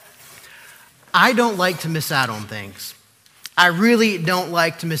I don't like to miss out on things. I really don't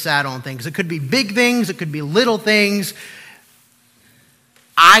like to miss out on things. It could be big things, it could be little things.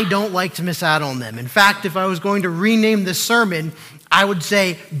 I don't like to miss out on them. In fact, if I was going to rename this sermon, I would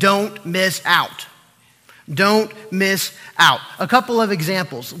say, don't miss out. Don't miss out. A couple of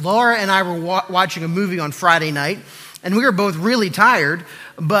examples. Laura and I were watching a movie on Friday night, and we were both really tired,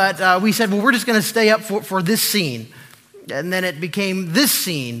 but we said, well, we're just going to stay up for this scene. And then it became this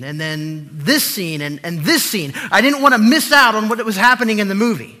scene, and then this scene, and this scene. I didn't want to miss out on what was happening in the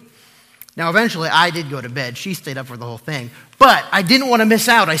movie. Now, eventually, I did go to bed. She stayed up for the whole thing. But I didn't want to miss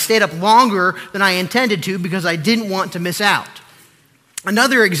out. I stayed up longer than I intended to because I didn't want to miss out.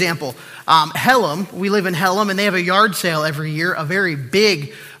 Another example, Hellam. We live in Hellam, and they have a yard sale every year, a very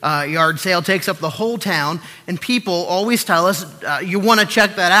big yard sale, takes up the whole town, and people always tell us, you want to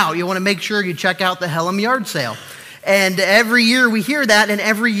check that out. You want to make sure you check out the Hellam yard sale. And every year we hear that, and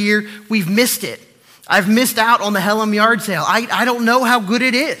every year we've missed it. I've missed out on the Hellam yard sale. I don't know how good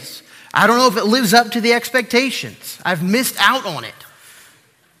it is. I don't know if it lives up to the expectations. I've missed out on it,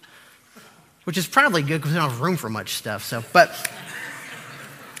 which is probably good because we don't have room for much stuff.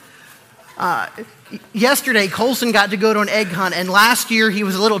 Yesterday, Colson got to go to an egg hunt, and last year he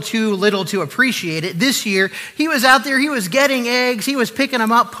was a little too little to appreciate it. This year, he was out there, he was getting eggs, he was picking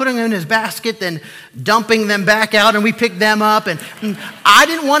them up, putting them in his basket, then dumping them back out, and we picked them up, and I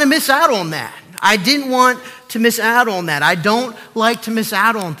didn't want to miss out on that. I didn't want to miss out on that. I don't like to miss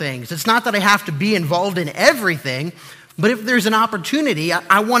out on things. It's not that I have to be involved in everything, but if there's an opportunity,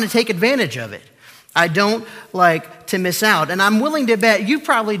 I want to take advantage of it. I don't like to miss out. And I'm willing to bet you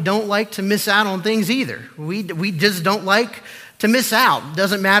probably don't like to miss out on things either. We just don't like to miss out.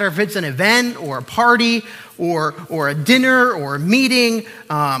 Doesn't matter if it's an event or a party or a dinner or a meeting.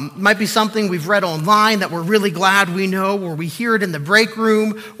 Might be something we've read online that we're really glad we know, or we hear it in the break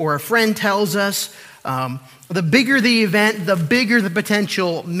room, or a friend tells us. The bigger the event, the bigger the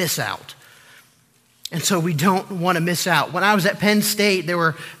potential miss out. And so we don't want to miss out. When I was at Penn State, there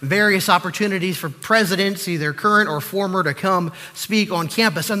were various opportunities for presidents, either current or former, to come speak on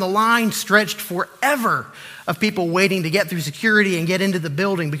campus. And the line stretched forever of people waiting to get through security and get into the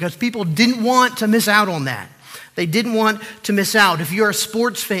building because people didn't want to miss out on that. They didn't want to miss out. If you're a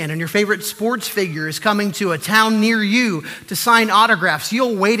sports fan and your favorite sports figure is coming to a town near you to sign autographs,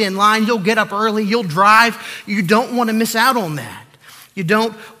 you'll wait in line, you'll get up early, you'll drive. You don't want to miss out on that. You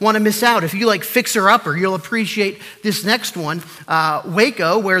don't want to miss out. If you like Fixer Upper, you'll appreciate this next one.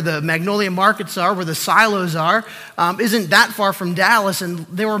 Waco, where the Magnolia Markets are, where the silos are, isn't that far from Dallas. And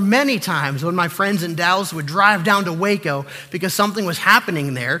there were many times when my friends in Dallas would drive down to Waco because something was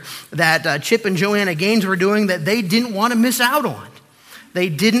happening there that Chip and Joanna Gaines were doing that they didn't want to miss out on. They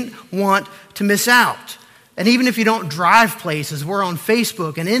didn't want to miss out. And even if you don't drive places, we're on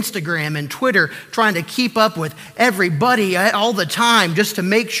Facebook and Instagram and Twitter trying to keep up with everybody all the time just to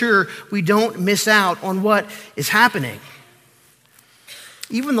make sure we don't miss out on what is happening.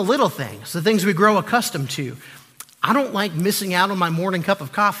 Even the little things, the things we grow accustomed to. I don't like missing out on my morning cup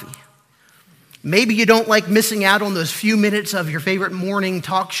of coffee. Maybe you don't like missing out on those few minutes of your favorite morning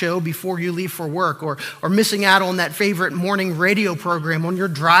talk show before you leave for work, or missing out on that favorite morning radio program on your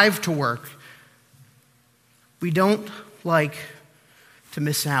drive to work. We don't like to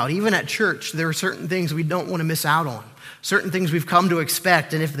miss out. Even at church, there are certain things we don't want to miss out on. Certain things we've come to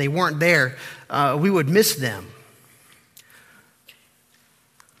expect, and if they weren't there, we would miss them.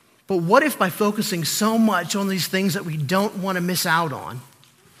 But what if by focusing so much on these things that we don't want to miss out on,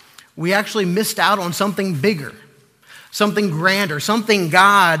 we actually missed out on something bigger, something grander, something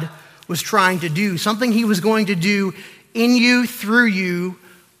God was trying to do, something he was going to do in you, through you,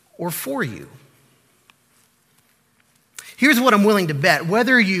 or for you? Here's what I'm willing to bet.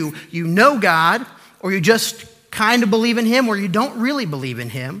 Whether you know God, or you just kind of believe in him, or you don't really believe in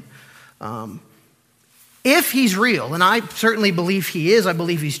him, if he's real, and I certainly believe he is, I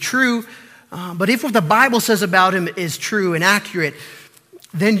believe he's true, but if what the Bible says about him is true and accurate,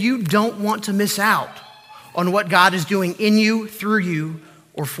 then you don't want to miss out on what God is doing in you, through you,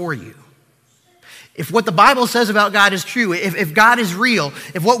 or for you. If what the Bible says about God is true, if God is real,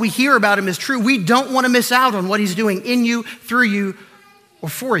 if what we hear about him is true, we don't want to miss out on what he's doing in you, through you, or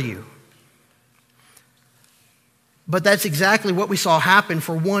for you. But that's exactly what we saw happen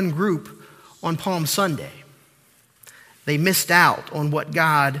for one group on Palm Sunday. They missed out on what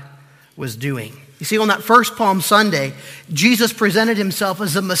God was doing. You see, on that first Palm Sunday, Jesus presented himself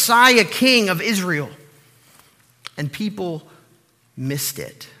as the Messiah King of Israel, and people missed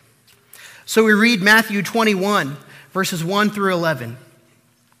it. So we read Matthew 21, verses 1 through 11.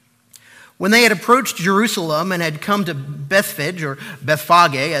 When they had approached Jerusalem and had come to Bethphage, or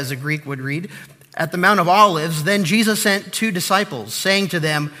Bethphage as the Greek would read, at the Mount of Olives, then Jesus sent 2 disciples, saying to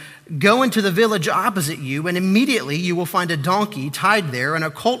them, "Go into the village opposite you, and immediately you will find a donkey tied there and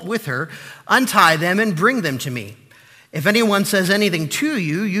a colt with her. Untie them and bring them to me. If anyone says anything to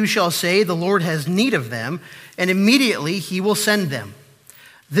you, you shall say, 'The Lord has need of them,' and immediately he will send them."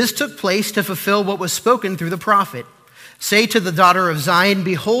 This took place to fulfill what was spoken through the prophet. "Say to the daughter of Zion,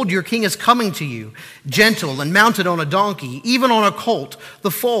 behold, your king is coming to you, gentle and mounted on a donkey, even on a colt, the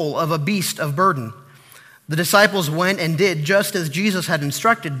foal of a beast of burden." The disciples went and did just as Jesus had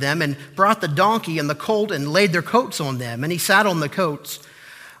instructed them, and brought the donkey and the colt and laid their coats on them, and he sat on the coats.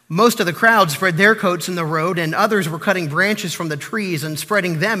 Most of the crowd spread their coats in the road, and others were cutting branches from the trees and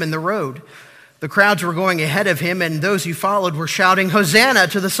spreading them in the road. The crowds were going ahead of him, and those who followed were shouting, "Hosanna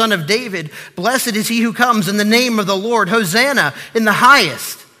to the Son of David! Blessed is he who comes in the name of the Lord! Hosanna in the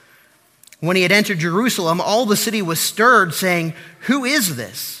highest!" When he had entered Jerusalem, all the city was stirred, saying, "Who is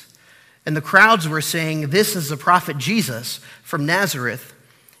this?" And the crowds were saying, "This is the prophet Jesus from Nazareth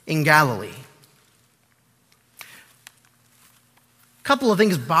in Galilee." A couple of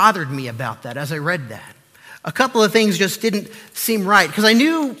things bothered me about that as I read that. A couple of things just didn't seem right, because I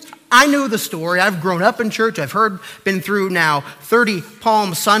knew the story. I've grown up in church. I've been through now 30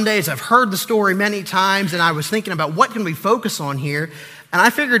 Palm Sundays. I've heard the story many times, and I was thinking about what can we focus on here. And I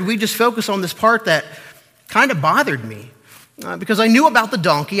figured we'd just focus on this part that kind of bothered me. Because I knew about the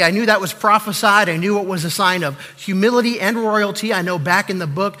donkey. I knew that was prophesied. I knew it was a sign of humility and royalty. I know back in the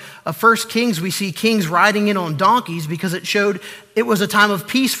book of 1 Kings, we see kings riding in on donkeys because it showed it was a time of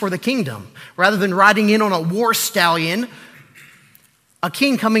peace for the kingdom. Rather than riding in on a war stallion, a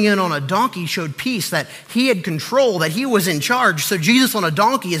king coming in on a donkey showed peace, that he had control, that he was in charge. So Jesus on a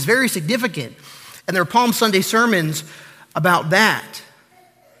donkey is very significant. And there are Palm Sunday sermons about that.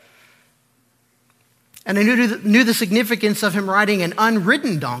 And I knew the significance of him riding an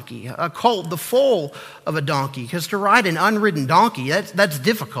unridden donkey, a colt, the foal of a donkey. Because to ride an unridden donkey, that's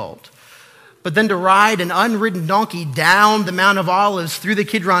difficult. But then to ride an unridden donkey down the Mount of Olives, through the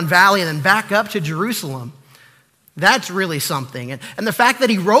Kidron Valley, and then back up to Jerusalem, that's really something. And the fact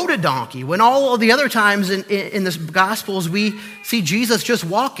that he rode a donkey, when all of the other times in the Gospels we see Jesus just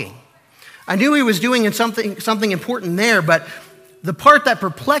walking. I knew he was doing something important there, but the part that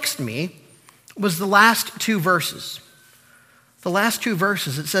perplexed me was the last 2 verses. The last 2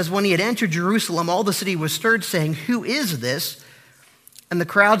 verses, it says, "When he had entered Jerusalem, all the city was stirred, saying, 'Who is this?' And the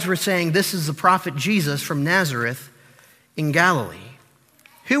crowds were saying, 'This is the prophet Jesus from Nazareth in Galilee.'"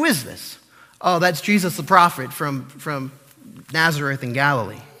 Who is this? Oh, that's Jesus the prophet from Nazareth in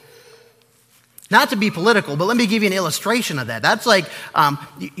Galilee. Not to be political, but let me give you an illustration of that. That's like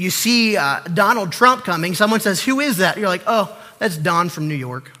you see Donald Trump coming. Someone says, "Who is that?" You're like, "Oh, that's Don from New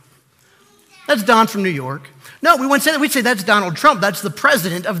York." That's Don from New York. No, we wouldn't say that. We'd say that's Donald Trump. That's the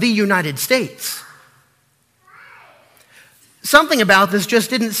president of the United States. Something about this just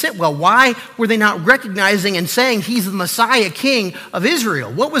didn't sit well. Why were they not recognizing and saying he's the Messiah King of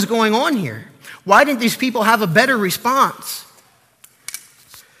Israel? What was going on here? Why didn't these people have a better response?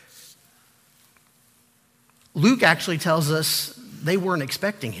 Luke actually tells us they weren't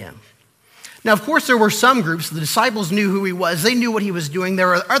expecting him. Now, of course, there were some groups. The disciples knew who he was. They knew what he was doing. There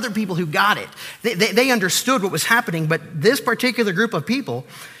were other people who got it. They understood what was happening. But this particular group of people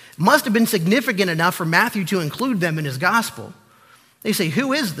must have been significant enough for Matthew to include them in his gospel. They say,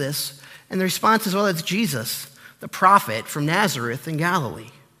 "Who is this?" And the response is, "Well, it's Jesus, the prophet from Nazareth in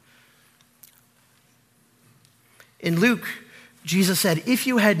Galilee." In Luke, Jesus said, "If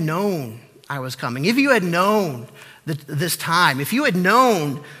you had known I was coming, if you had known this time, if you had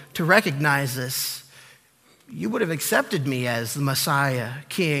known to recognize this, you would have accepted me as the Messiah,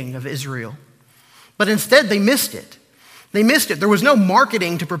 King of Israel." But instead, they missed it. They missed it. There was no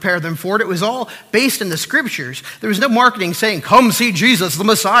marketing to prepare them for it. It was all based in the scriptures. There was no marketing saying, "Come see Jesus, the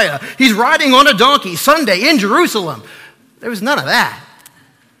Messiah. He's riding on a donkey Sunday in Jerusalem." There was none of that.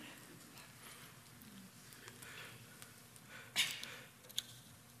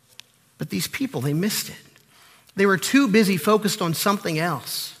 But these people, they missed it. They were too busy focused on something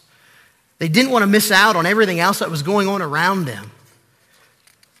else. They didn't want to miss out on everything else that was going on around them.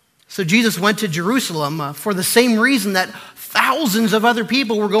 So Jesus went to Jerusalem for the same reason that thousands of other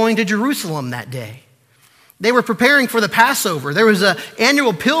people were going to Jerusalem that day. They were preparing for the Passover. There was an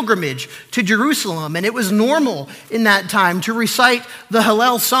annual pilgrimage to Jerusalem, and it was normal in that time to recite the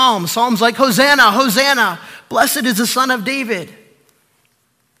Hallel Psalms, psalms like, "Hosanna, Hosanna, blessed is the Son of David."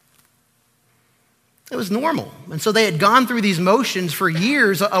 It was normal. And so they had gone through these motions for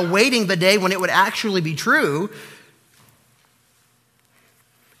years, awaiting the day when it would actually be true.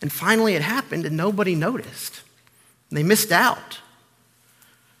 And finally it happened and nobody noticed. They missed out.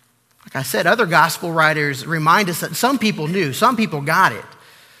 Like I said, other gospel writers remind us that some people knew, some people got it.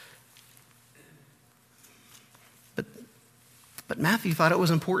 But Matthew thought it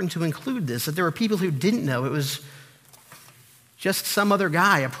was important to include this, that there were people who didn't know. It was just some other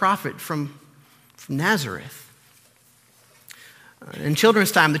guy, a prophet from Nazareth. In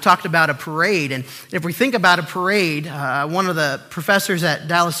children's time, they talked about a parade. And if we think about a parade, one of the professors at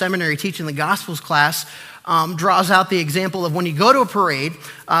Dallas Seminary teaching the Gospels class draws out the example of when you go to a parade,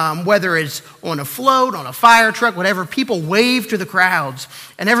 whether it's on a float, on a fire truck, whatever, people wave to the crowds.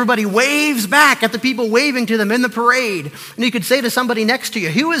 And everybody waves back at the people waving to them in the parade. And you could say to somebody next to you,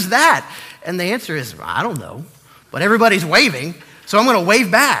 "Who is that?" And the answer is, "I don't know. But everybody's waving, so I'm going to wave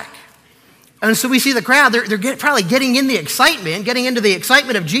back." And so we see the crowd, they're probably getting in the excitement, getting into the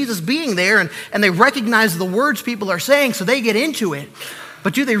excitement of Jesus being there, and they recognize the words people are saying, so they get into it.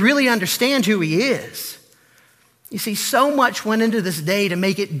 But do they really understand who he is? You see, so much went into this day to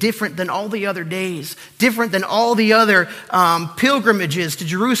make it different than all the other days, different than all the other pilgrimages to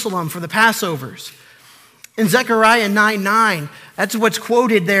Jerusalem for the Passovers. In Zechariah 9:9, that's what's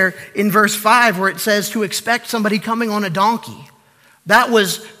quoted there in verse 5, where it says to expect somebody coming on a donkey. That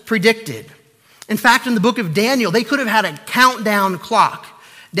was predicted. In fact, in the book of Daniel, they could have had a countdown clock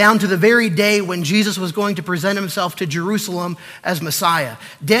down to the very day when Jesus was going to present himself to Jerusalem as Messiah.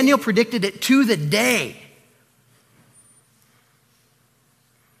 Daniel predicted it to the day.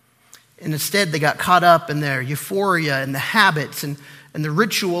 And instead, they got caught up in their euphoria and the habits and the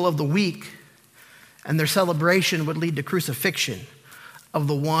ritual of the week. And their celebration would lead to crucifixion of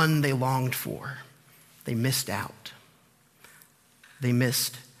the one they longed for. They missed out. They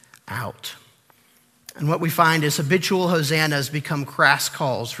missed out. And what we find is habitual hosannas become crass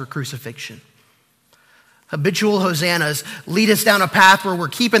calls for crucifixion. Habitual hosannas lead us down a path where we're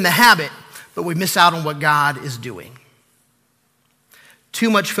keeping the habit, but we miss out on what God is doing. Too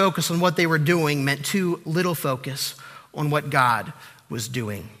much focus on what they were doing meant too little focus on what God was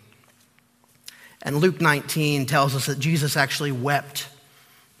doing. And Luke 19 tells us that Jesus actually wept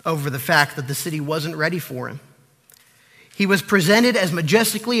over the fact that the city wasn't ready for him. He was presented as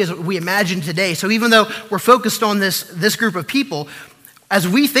majestically as we imagine today. So even though we're focused on this group of people, as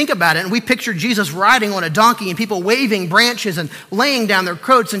we think about it and we picture Jesus riding on a donkey and people waving branches and laying down their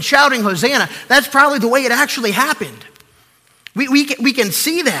coats and shouting Hosanna, that's probably the way it actually happened. We can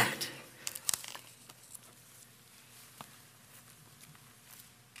see that.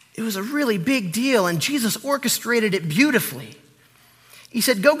 It was a really big deal, and Jesus orchestrated it beautifully. He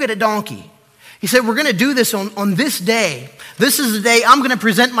said, "Go get a donkey." He said, "We're going to do this on this day. This is the day I'm going to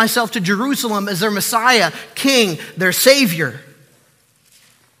present myself to Jerusalem as their Messiah, King, their Savior."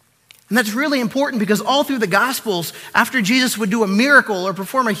 And that's really important because all through the Gospels, after Jesus would do a miracle or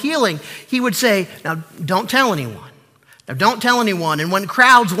perform a healing, he would say, "Now, don't tell anyone. Now, don't tell anyone." And when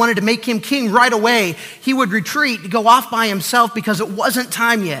crowds wanted to make him king right away, he would retreat, go off by himself because it wasn't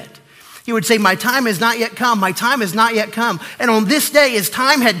time yet. He would say, "My time has not yet come. My time has not yet come." And on this day, his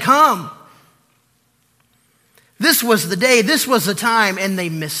time had come. This was the day, this was the time, and they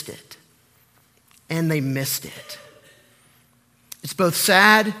missed it. And they missed it. It's both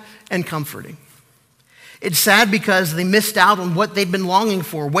sad and comforting. It's sad because they missed out on what they'd been longing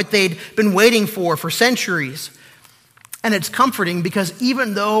for, what they'd been waiting for centuries. And it's comforting because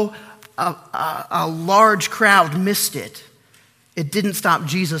even though a large crowd missed it, it didn't stop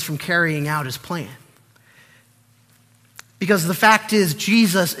Jesus from carrying out his plan. Because the fact is,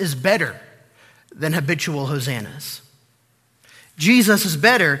 Jesus is better than habitual hosannas. Jesus is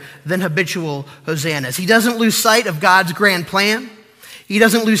better than habitual hosannas. He doesn't lose sight of God's grand plan. He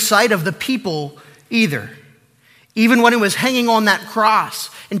doesn't lose sight of the people either. Even when he was hanging on that cross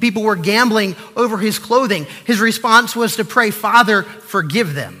and people were gambling over his clothing, his response was to pray, "Father,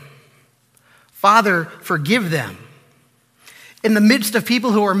 forgive them. Father, forgive them." In the midst of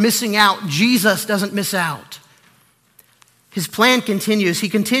people who are missing out, Jesus doesn't miss out. His plan continues. He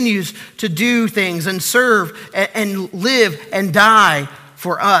continues to do things and serve and live and die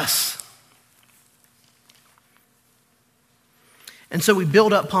for us. And so we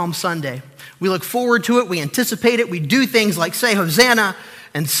build up Palm Sunday. We look forward to it. We anticipate it. We do things like say Hosanna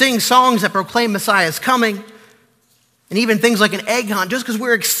and sing songs that proclaim Messiah's coming. And even things like an egg hunt, just because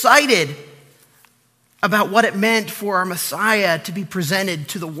we're excited about what it meant for our Messiah to be presented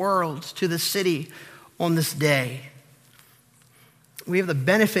to the world, to the city on this day. We have the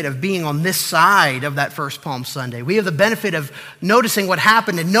benefit of being on this side of that first Palm Sunday. We have the benefit of noticing what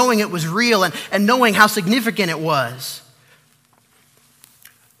happened and knowing it was real and knowing how significant it was.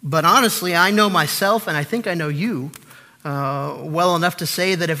 But honestly, I know myself, and I think I know you, well enough to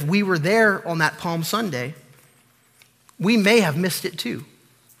say that if we were there on that Palm Sunday, we may have missed it too.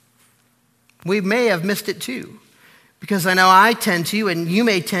 We may have missed it too. Because I know I tend to, and you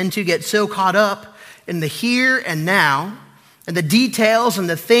may tend to, get so caught up in the here and now, and the details and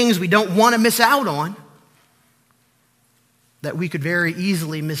the things we don't want to miss out on, that we could very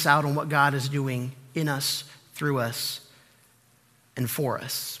easily miss out on what God is doing in us, through us, and for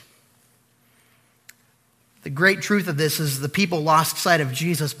us. The great truth of this is the people lost sight of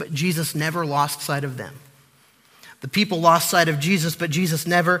Jesus, but Jesus never lost sight of them. The people lost sight of Jesus, but Jesus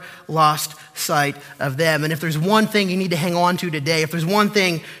never lost sight of them. And if there's one thing you need to hang on to today, if there's one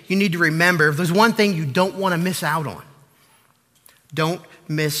thing you need to remember, if there's one thing you don't want to miss out on, don't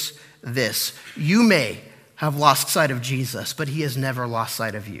miss this. You may have lost sight of Jesus, but he has never lost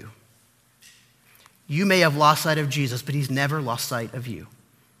sight of you. You may have lost sight of Jesus, but he's never lost sight of you.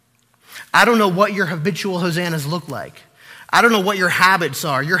 I don't know what your habitual hosannas look like. I don't know what your habits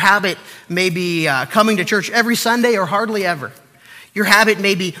are. Your habit may be coming to church every Sunday or hardly ever. Your habit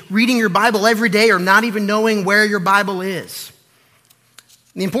may be reading your Bible every day or not even knowing where your Bible is.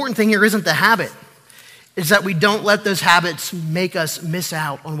 The important thing here isn't the habit. It's that we don't let those habits make us miss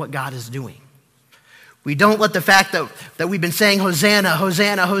out on what God is doing. We don't let the fact that we've been saying Hosanna,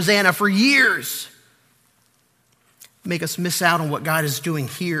 Hosanna, Hosanna for years make us miss out on what God is doing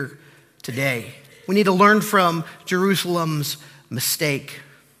here today. We need to learn from Jerusalem's mistake.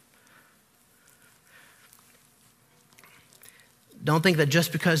 Don't think that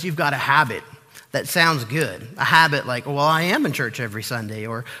just because you've got a habit that sounds good, a habit like, well, I am in church every Sunday,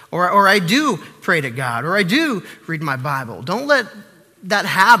 or I do pray to God, or I do read my Bible. Don't let that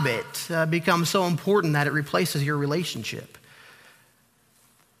habit become so important that it replaces your relationship.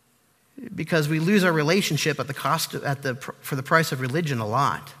 Because we lose our relationship for the price of religion a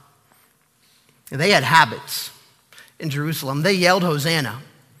lot. They had habits in Jerusalem. They yelled Hosanna.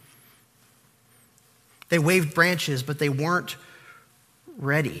 They waved branches, but they weren't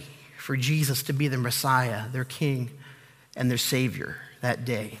ready for Jesus to be their Messiah, their King, and their Savior that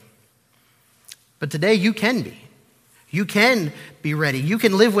day. But today you can be. You can be ready. You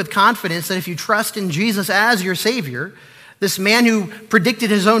can live with confidence that if you trust in Jesus as your Savior, this man who predicted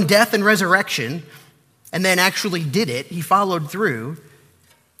his own death and resurrection and then actually did it, he followed through.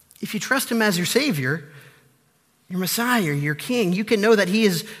 If you trust him as your Savior, your Messiah, your King, you can know that he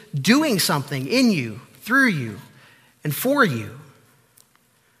is doing something in you, through you, and for you.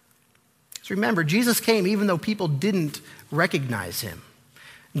 Because remember, Jesus came even though people didn't recognize him.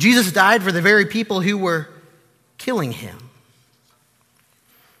 Jesus died for the very people who were killing him.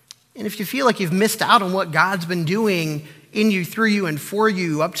 And if you feel like you've missed out on what God's been doing in you, through you, and for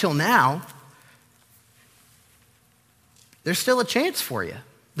you up till now, there's still a chance for you.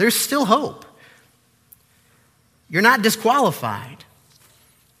 There's still hope. You're not disqualified.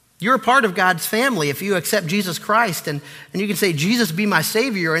 You're a part of God's family if you accept Jesus Christ and you can say, Jesus, be my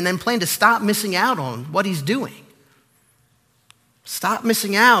Savior, and then plan to stop missing out on what he's doing. Stop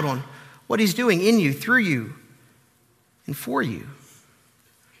missing out on what he's doing in you, through you, and for you.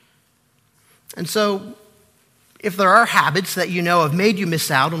 And so, if there are habits that you know have made you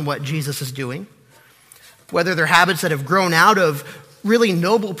miss out on what Jesus is doing, whether they're habits that have grown out of really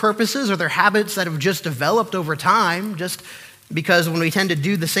noble purposes or they're habits that have just developed over time, just because when we tend to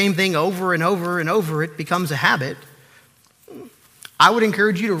do the same thing over and over and over, it becomes a habit, I would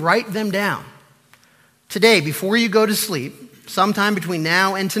encourage you to write them down. Today, before you go to sleep, sometime between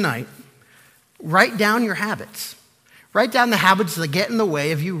now and tonight, write down your habits. Write down the habits that get in the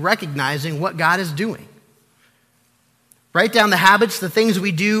way of you recognizing what God is doing. Write down the habits, the things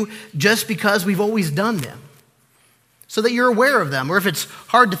we do just because we've always done them, so that you're aware of them. Or if it's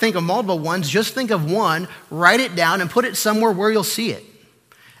hard to think of multiple ones, just think of one, write it down, and put it somewhere where you'll see it.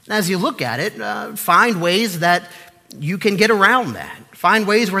 And as you look at it, find ways that you can get around that. Find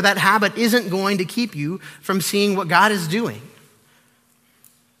ways where that habit isn't going to keep you from seeing what God is doing.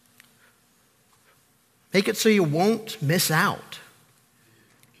 Make it so you won't miss out.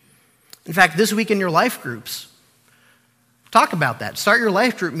 In fact, this week in your life groups, talk about that. Start your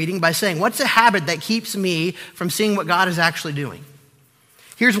life group meeting by saying, what's a habit that keeps me from seeing what God is actually doing?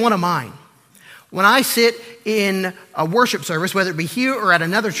 Here's one of mine. When I sit in a worship service, whether it be here or at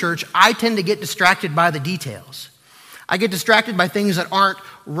another church, I tend to get distracted by the details. I get distracted by things that aren't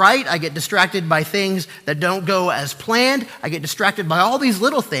right. I get distracted by things that don't go as planned. I get distracted by all these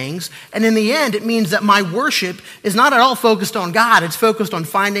little things. And in the end, it means that my worship is not at all focused on God. It's focused on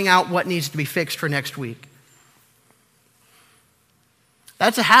finding out what needs to be fixed for next week.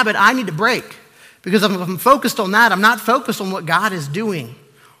 That's a habit I need to break, because if I'm focused on that, I'm not focused on what God is doing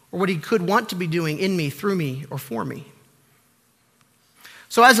or what he could want to be doing in me, through me, or for me.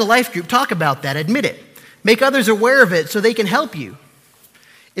 So as a life group, talk about that, admit it. Make others aware of it so they can help you.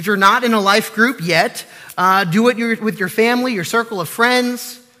 If you're not in a life group yet, do it with your family, your circle of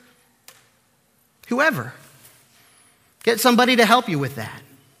friends, whoever. Get somebody to help you with that.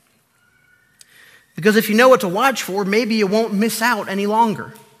 Because if you know what to watch for, maybe you won't miss out any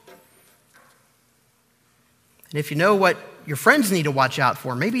longer. And if you know what your friends need to watch out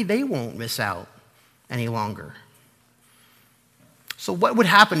for, maybe they won't miss out any longer. So what would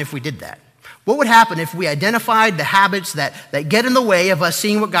happen if we did that? What would happen if we identified the habits that get in the way of us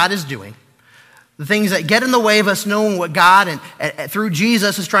seeing what God is doing? The things that get in the way of us knowing what God and through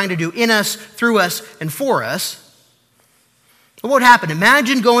Jesus is trying to do in us, through us, and for us. What would happen?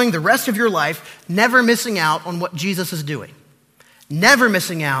 Imagine going the rest of your life never missing out on what Jesus is doing. Never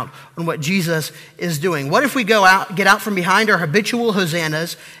missing out on what Jesus is doing. What if we get out from behind our habitual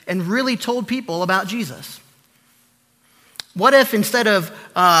hosannas and really told people about Jesus? What if instead of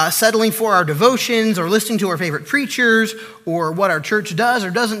settling for our devotions or listening to our favorite preachers or what our church does or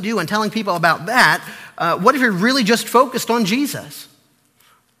doesn't do and telling people about that, what if we really just focused on Jesus?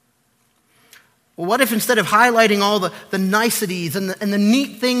 Well, what if instead of highlighting all the niceties and the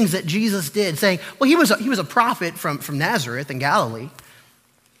neat things that Jesus did, saying, well, he was a prophet from Nazareth in Galilee.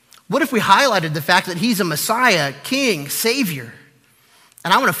 What if we highlighted the fact that he's a Messiah, King, Savior?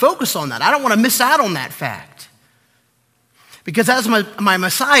 And I want to focus on that. I don't want to miss out on that fact. Because as my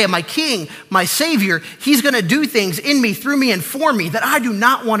Messiah, my King, my Savior, he's going to do things in me, through me, and for me that I do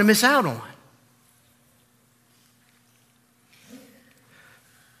not want to miss out on.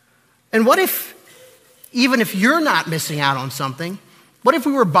 And what if, even if you're not missing out on something, what if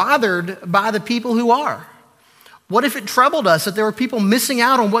we were bothered by the people who are? What if it troubled us that there were people missing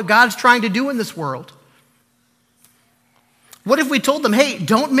out on what God's trying to do in this world? What if we told them, hey,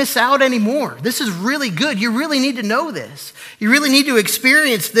 don't miss out anymore. This is really good. You really need to know this. You really need to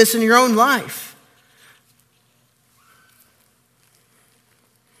experience this in your own life.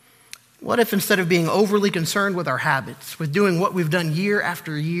 What if instead of being overly concerned with our habits, with doing what we've done year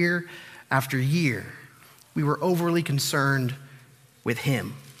after year after year, we were overly concerned with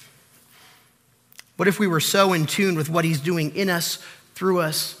him? What if we were so in tune with what he's doing in us, through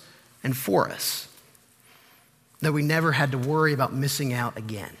us, and for us, that we never had to worry about missing out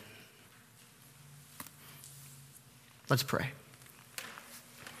again? Let's pray.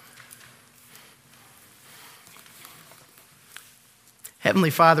 Heavenly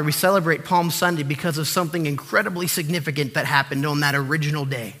Father, we celebrate Palm Sunday because of something incredibly significant that happened on that original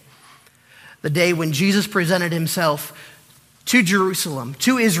day. The day when Jesus presented himself to Jerusalem,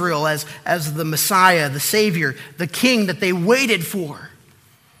 to Israel as the Messiah, the Savior, the King that they waited for.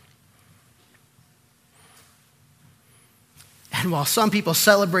 And while some people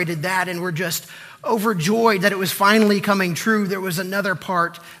celebrated that and were just overjoyed that it was finally coming true, there was another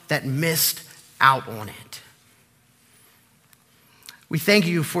part that missed out on it. We thank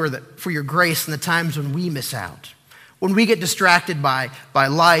you for your grace in the times when we miss out, when we get distracted by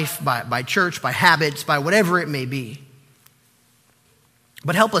life, by church, by habits, by whatever it may be.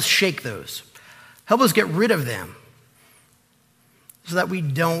 But help us shake those. Help us get rid of them so that we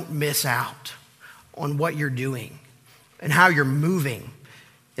don't miss out on what you're doing and how you're moving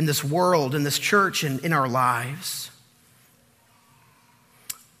in this world, in this church, and in our lives.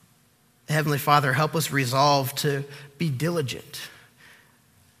 Heavenly Father, help us resolve to be diligent,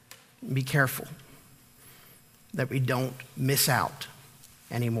 be careful that we don't miss out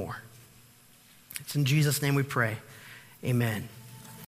anymore. It's in Jesus' name we pray. Amen.